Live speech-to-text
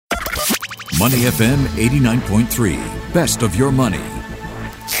Money FM 89.3. Best of your money.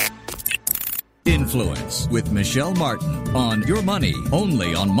 Influence with Michelle Martin on Your Money,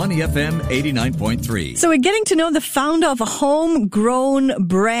 only on Money FM 89.3. So we're getting to know the founder of a homegrown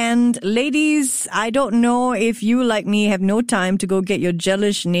brand. Ladies, I don't know if you, like me, have no time to go get your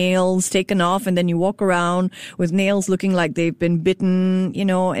gelish nails taken off and then you walk around with nails looking like they've been bitten,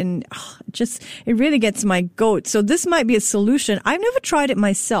 and it really gets my goat. So this might be a solution. I've never tried it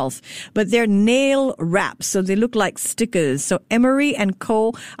myself, but they're nail wraps, so they look like stickers. So Emery &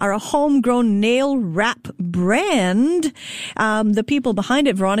 Co. are a homegrown nail wrap brand. The people behind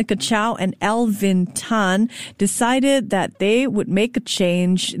it, Veronica Chow and Alvin Tan, decided that they would make a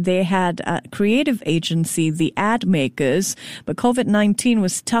change. They had a creative agency, the Ad Makers, but COVID-19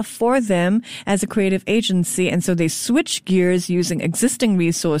 was tough for them as a creative agency, and so they switched gears using existing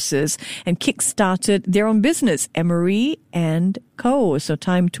resources and kickstarted their own business, Emery & Co. So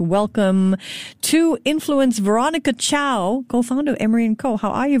time to welcome to Influence Veronica Chow, co-founder of Emery & Co.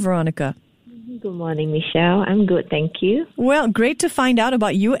 How are you, Veronica? Good morning, Michelle. I'm good, thank you. Well, great to find out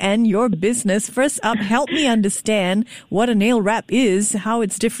about you and your business. First up, help me understand what a nail wrap is, how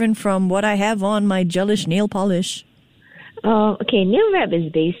it's different from what I have on my gelish nail polish. Okay, nail wrap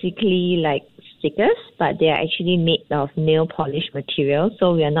is basically like stickers, but they are actually made of nail polish material.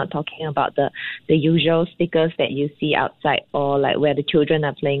 So we are not talking about the usual stickers that you see outside or like where the children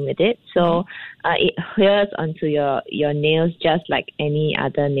are playing with it. So it adheres onto your nails just like any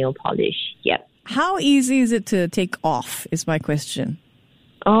other nail polish. Yep. How easy is it to take off is my question.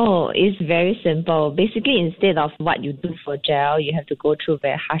 Oh, it's very simple. Basically, instead of what you do for gel, you have to go through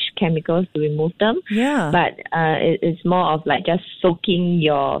very harsh chemicals to remove them. Yeah. But it's more of like just soaking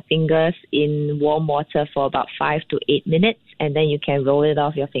your fingers in warm water for about 5 to 8 minutes, and then you can roll it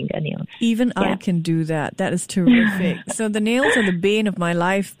off your fingernails. Even I can do that. That is terrific. So the nails are the bane of my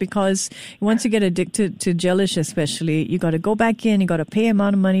life because once you get addicted to gelish especially, you got to go back in, you got to pay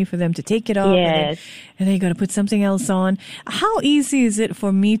amount of money for them to take it off. Yes. And then you got to put something else on. How easy is it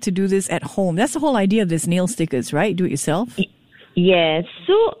for me to do this at home? That's the whole idea of this nail stickers, right? Do it yourself? Yes.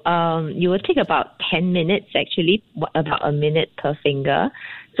 So you will take about 10 minutes actually, about a minute per finger.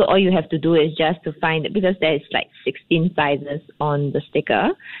 So all you have to do is just to find it, because there's like 16 sizes on the sticker.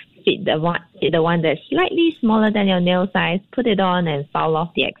 Fit the one that's slightly smaller than your nail size, put it on and file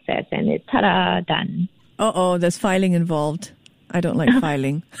off the excess, and it's ta-da, done. There's filing involved. I don't like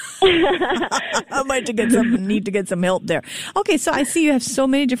filing. I might need to get some help there. Okay, so I see you have so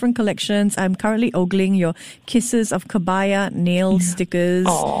many different collections. I'm currently ogling your Kisses of Kabaya nail stickers.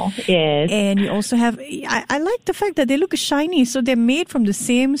 Oh, yes. And you also have, I like the fact that they look shiny. So they're made from the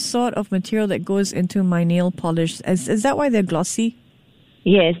same sort of material that goes into my nail polish. Is that why they're glossy?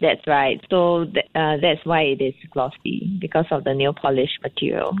 Yes, that's right. So that's why it is glossy, because of the nail polish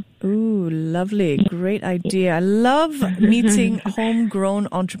material. Ooh, lovely. Great idea. I love meeting homegrown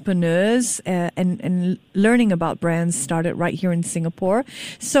entrepreneurs and learning about brands started right here in Singapore.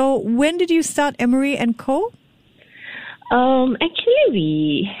 So when did you start Emery & Co.? Actually,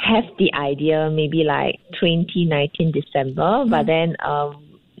 we have the idea maybe like 2019 December, but then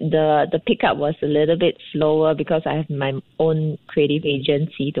the pickup was a little bit slower because I have my own creative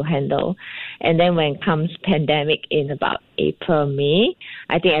agency to handle. And then when it comes pandemic in about April, May,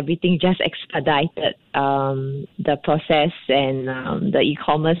 I think everything just expedited the process and the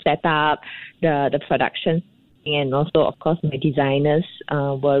e-commerce setup, the production, and also, of course, my designers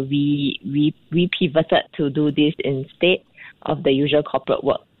were we pivoted to do this instead of the usual corporate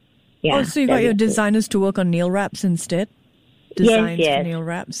work. Yeah, so you got your designers to work on nail wraps instead? Designs for nail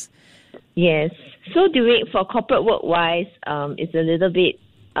wraps? Yes. So for corporate work-wise, it's a little bit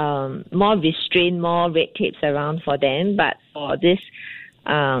more restrained, more red tapes around for them. But for this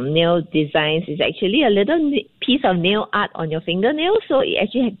nail designs, it's actually a little piece of nail art on your fingernail. So it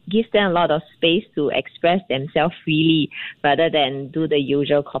actually gives them a lot of space to express themselves freely rather than do the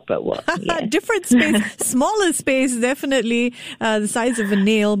usual corporate work. Yes. Different space, smaller space, definitely the size of a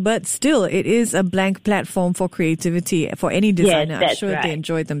nail, but still it is a blank platform for creativity for any designer. Yes, I'm sure right. They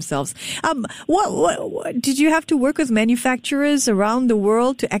enjoy themselves. What did you have to work with manufacturers around the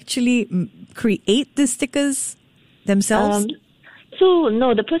world to actually create the stickers themselves? So,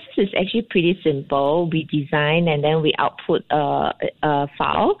 no, the process is actually pretty simple. We design and then we output a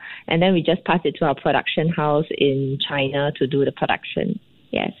file, and then we just pass it to our production house in China to do the production.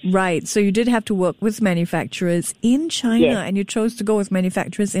 Yes. Right. So you did have to work with manufacturers in China, yes. And you chose to go with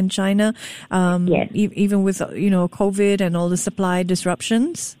manufacturers in China, yes. Even with, COVID and all the supply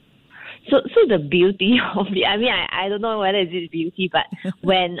disruptions? So the beauty of it, I don't know whether it's beauty, but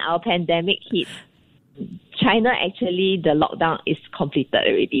when our pandemic hit, China, actually, the lockdown is completed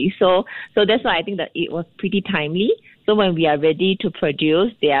already. So that's why I think that it was pretty timely. So when we are ready to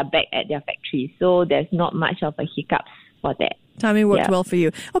produce, they are back at their factory. So there's not much of a hiccup for that. Timing worked well for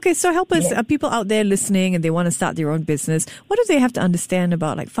you. Okay, so help us, people out there listening and they want to start their own business. What do they have to understand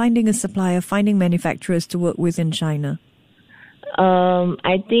about like finding a supplier, finding manufacturers to work with in China?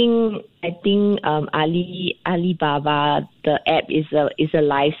 I think Alibaba, the app is a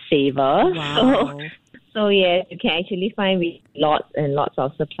lifesaver. Wow. So yes, you can actually find lots and lots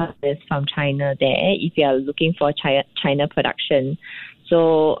of suppliers from China there if you are looking for China production.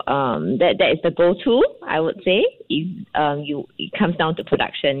 So that is the go-to, I would say. If it comes down to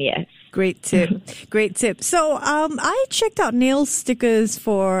production, yes. Great tip. Great tip. So I checked out nail stickers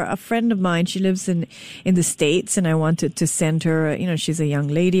for a friend of mine. She lives in the States, and I wanted to send her, she's a young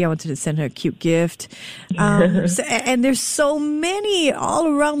lady. I wanted to send her a cute gift. And there's so many all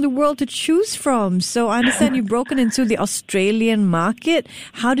around the world to choose from. So I understand you've broken into the Australian market.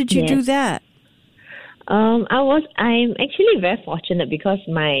 How did you do that? I'm actually very fortunate because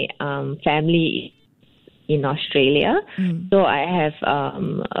my family is in Australia. So I have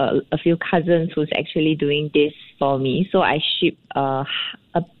a few cousins who's actually doing this for me. So I ship a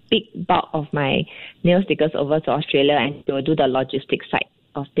big bulk of my nail stickers over to Australia, and they will do the logistics side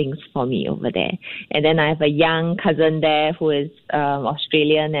of things for me over there. And then I have a young cousin there who is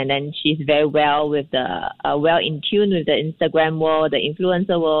Australian, and then she's very well in tune with the Instagram world, the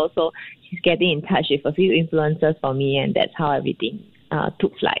influencer world. So she's getting in touch with a few influencers for me, and that's how everything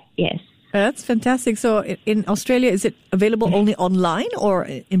took flight. Yes. That's fantastic. So in Australia, is it available only online or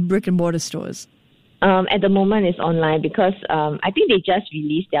in brick and mortar stores? At the moment, it's online because I think they just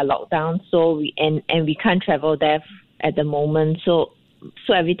released their lockdown, so we can't travel there at the moment. So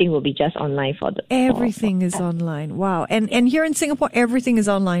everything will be just online for the. Everything is online. Wow. And here in Singapore, everything is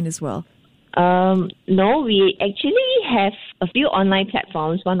online as well. No, we actually have a few online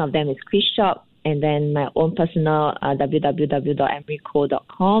platforms. One of them is QuizShop, and then my own personal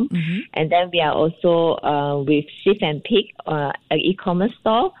www.emeryco.com. And then we are also with Sif and Pig, an e-commerce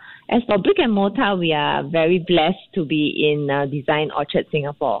store. As for brick and mortar, we are very blessed to be in Design Orchard,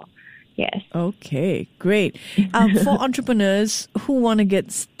 Singapore. Yes. Okay, great. For entrepreneurs who want to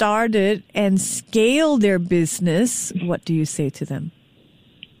get started and scale their business, what do you say to them?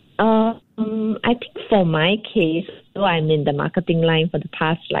 I think for my case, so I'm in the marketing line for the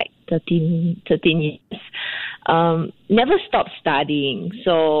past 13 years. Never stop studying.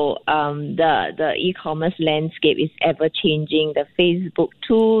 So the e-commerce landscape is ever changing. The Facebook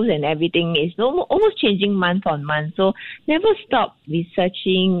tools and everything is almost changing month on month. So never stop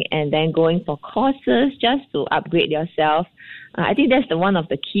researching and then going for courses just to upgrade yourself. I think that's one of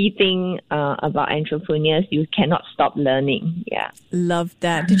the key thing about entrepreneurs. You cannot stop learning. Yeah. Love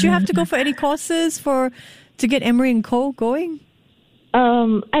that. Did you have to go for any courses to get Emery & Co. going?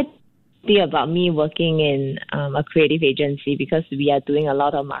 I think about me working in a creative agency because we are doing a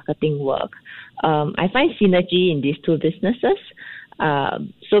lot of marketing work. I find synergy in these two businesses.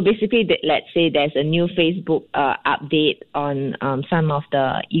 So basically, let's say there's a new Facebook update on some of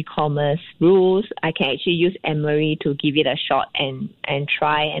the e-commerce rules. I can actually use Emery to give it a shot and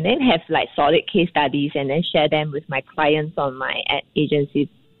try, and then have solid case studies and then share them with my clients on my ad agency.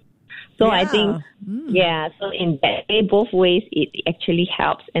 So I think, so in that way, both ways, it actually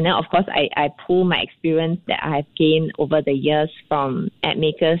helps. And then, of course, I pull my experience that I have gained over the years from ad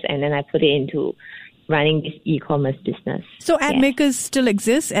makers, and then I put it into running this e-commerce business. So ad makers still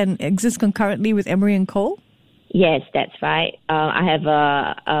exist and exist concurrently with Emery & Co.? Yes, that's right. I have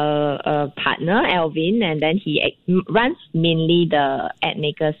a partner, Alvin, and then he runs mainly the ad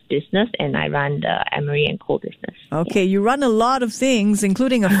makers business, and I run the Emery & Co. business. Okay, you run a lot of things,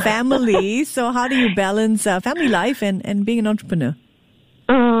 including a family. So how do you balance family life and being an entrepreneur?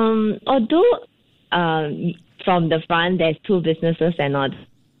 Although from the front, there's two businesses and not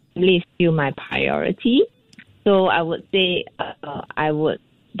family is still my priority. So I would say I would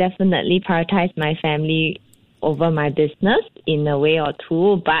definitely prioritize my family over my business in a way or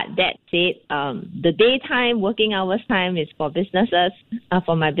two. But that said, the daytime working hours time is for businesses,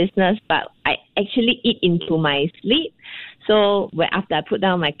 for my business, but I actually eat into my sleep. So after I put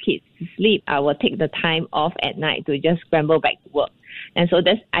down my kids to sleep, I will take the time off at night to just scramble back to work. And so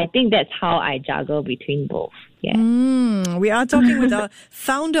I think that's how I juggle between both. Yeah. We are talking with the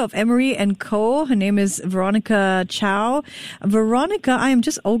founder of Emery & Co. Her name is Veronica Chow. Veronica, I am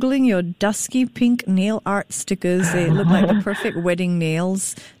just ogling your dusky pink nail art stickers. They look like the perfect wedding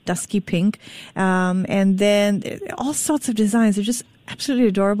nails, dusky pink. And then all sorts of designs. They're just absolutely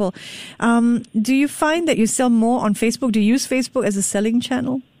adorable. Do you find that you sell more on Facebook? Do you use Facebook as a selling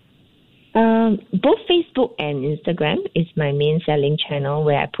channel? Both Facebook and Instagram is my main selling channel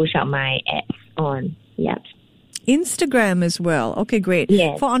where I push out my ads on. Yep. Instagram as well. Okay, great.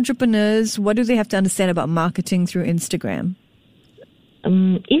 Yes. For entrepreneurs, what do they have to understand about marketing through Instagram?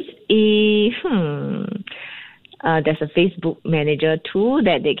 There's a Facebook Manager tool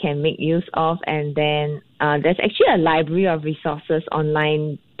that they can make use of, and then there's actually a library of resources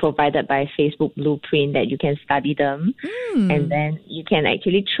online provided by Facebook Blueprint that you can study them, and then you can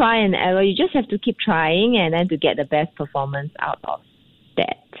actually try and error. You just have to keep trying, and then to get the best performance out of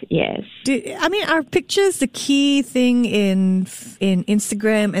that. Yes. Are pictures the key thing in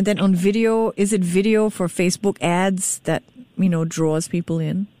Instagram, and then on video? Is it video for Facebook ads that draws people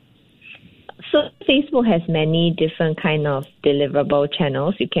in? So Facebook has many different kind of deliverable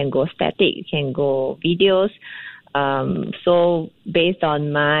channels. You can go static, you can go videos. So based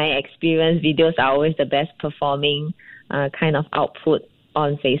on my experience, videos are always the best performing kind of output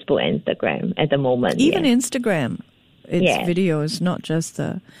on Facebook and Instagram at the moment. Even Instagram, it's videos, not just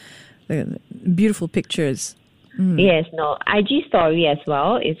the beautiful pictures. Yes, no, IG Story as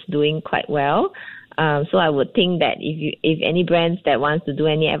well. It's doing quite well. So I would think that if any brands that wants to do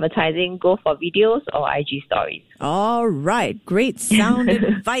any advertising, go for videos or IG Stories. All right. Great sound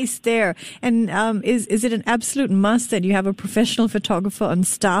advice there. And is it an absolute must that you have a professional photographer on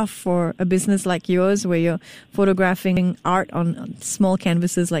staff for a business like yours where you're photographing art on small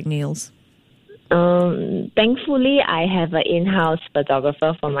canvases like nails? Thankfully, I have an in-house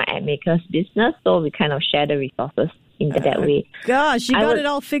photographer for my ad makers business, so we kind of share the resources in that way. Gosh, you got it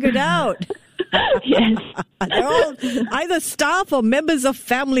all figured out. Yes. They're all either staff or members of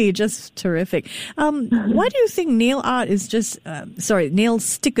family. Just terrific. Why do you think nail art is nail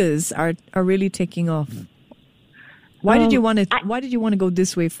stickers are really taking off? Why did you want to go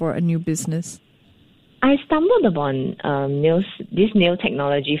this way for a new business? I stumbled upon this nail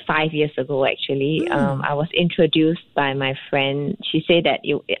technology 5 years ago, actually. I was introduced by my friend. She said that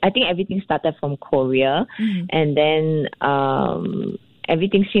I think everything started from Korea, and then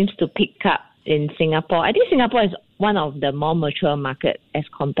everything seems to pick up in Singapore. I think Singapore is one of the more mature markets as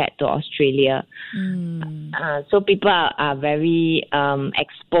compared to Australia. So people are very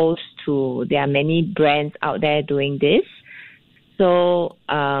exposed to, there are many brands out there doing this. So,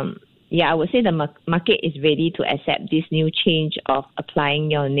 I would say the market is ready to accept this new change of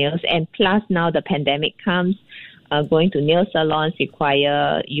applying your nails. And plus now the pandemic comes, going to nail salons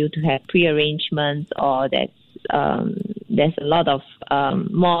require you to have pre-arrangements, or there's a lot of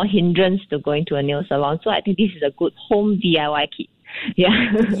more hindrance to going to a nail salon. So I think this is a good home DIY kit.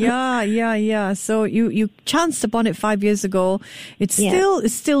 Yeah. So you chanced upon it 5 years ago. It's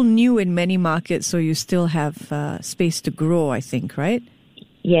still new in many markets, so you still have space to grow, I think, right?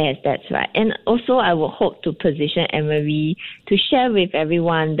 Yes, that's right. And also I would hope to position Emery to share with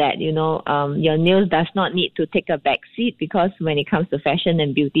everyone that, your nails does not need to take a back seat, because when it comes to fashion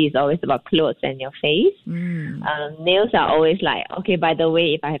and beauty, it's always about clothes and your face. Nails are always like, okay, by the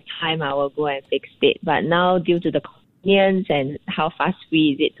way, if I have time, I will go and fix it. But now, due to the convenience and how fast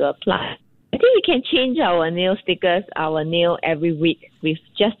free is it to apply, I think we can change our nail stickers, our nail every week with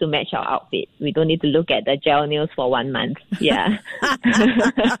just to match our outfit. We don't need to look at the gel nails for 1 month. Yeah.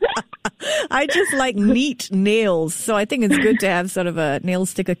 I just like neat nails. So I think it's good to have sort of a nail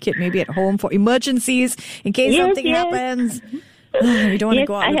sticker kit maybe at home for emergencies in case something happens. You don't want to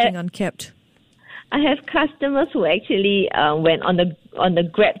go out looking unkept. I have customers who actually went on the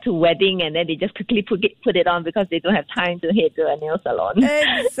Grab to wedding, and then they just quickly put it on because they don't have time to head to a nail salon.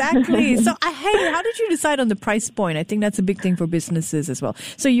 Exactly. So, how did you decide on the price point? I think that's a big thing for businesses as well.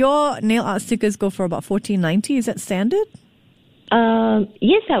 So your nail art stickers go for about $14.90. Is that standard?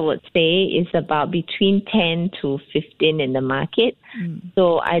 Yes, I would say it's about between 10 to 15 in the market.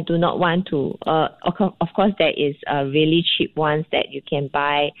 So I do not want to. Of course, there is really cheap ones that you can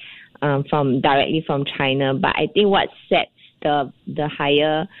buy directly from China, but I think what sets the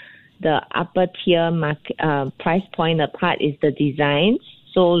upper tier market, price point apart is the designs.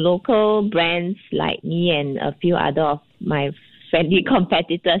 So local brands like me and a few other of my friendly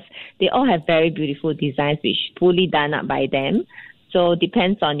competitors, they all have very beautiful designs which fully done up by them. So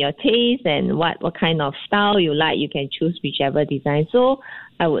depends on your taste and what kind of style you like. You can choose whichever design. So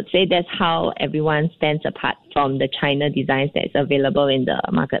I would say that's how everyone stands apart from the China designs that's available in the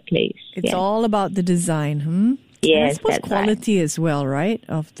marketplace. It's all about the design, Yes, and I suppose that's quality as well, right?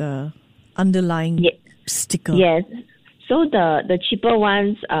 Of the underlying sticker. Yes. So the cheaper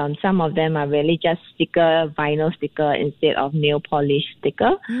ones, some of them are really just vinyl sticker instead of nail polish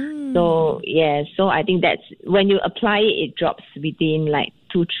sticker. So so I think that's when you apply it drops within like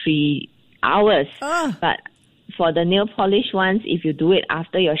 2-3 hours. But for the nail polish ones, if you do it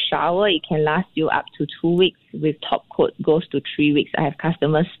after your shower, it can last you up to 2 weeks. With top coat, goes to 3 weeks. I have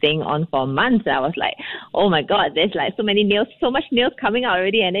customers staying on for months. I was like, oh my God, there's like so much nails coming out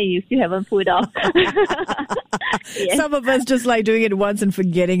already, and then you still haven't pulled off. Yes. Some of us just like doing it once and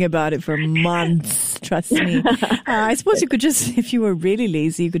forgetting about it for months. Trust me. I suppose you could just, if you were really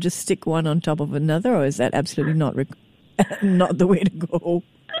lazy, you could just stick one on top of another, or is that absolutely not the way to go?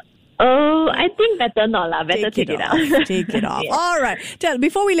 Oh, I think better not lah. Better take it out. Take it off. Yeah. All right.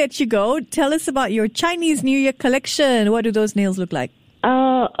 Before we let you go, tell us about your Chinese New Year collection. What do those nails look like?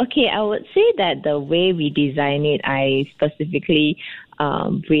 Okay. I would say that the way we design it, I specifically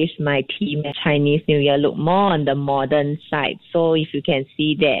briefed my team at Chinese New Year look more on the modern side. So if you can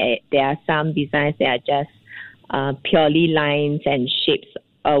see there are some designs that are just purely lines and shapes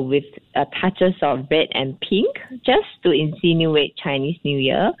with touches of red and pink, just to insinuate Chinese New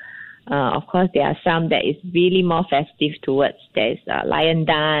Year. Of course, there are some that is really more festive towards. There's lion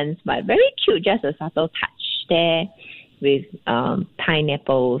dance, but very cute, just a subtle touch there with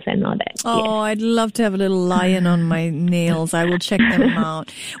pineapples and all that. Oh, yes. I'd love to have a little lion on my nails. I will check them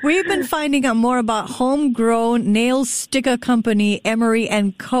out. We've been finding out more about homegrown nail sticker company Emery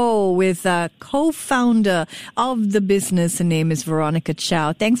 & Co. with co-founder of the business. Her name is Veronica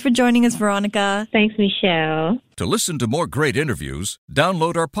Chow. Thanks for joining us, Veronica. Thanks, Michelle. To listen to more great interviews,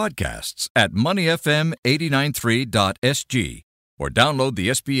 download our podcasts at moneyfm893.sg or download the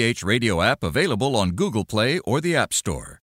SPH radio app available on Google Play or the App Store.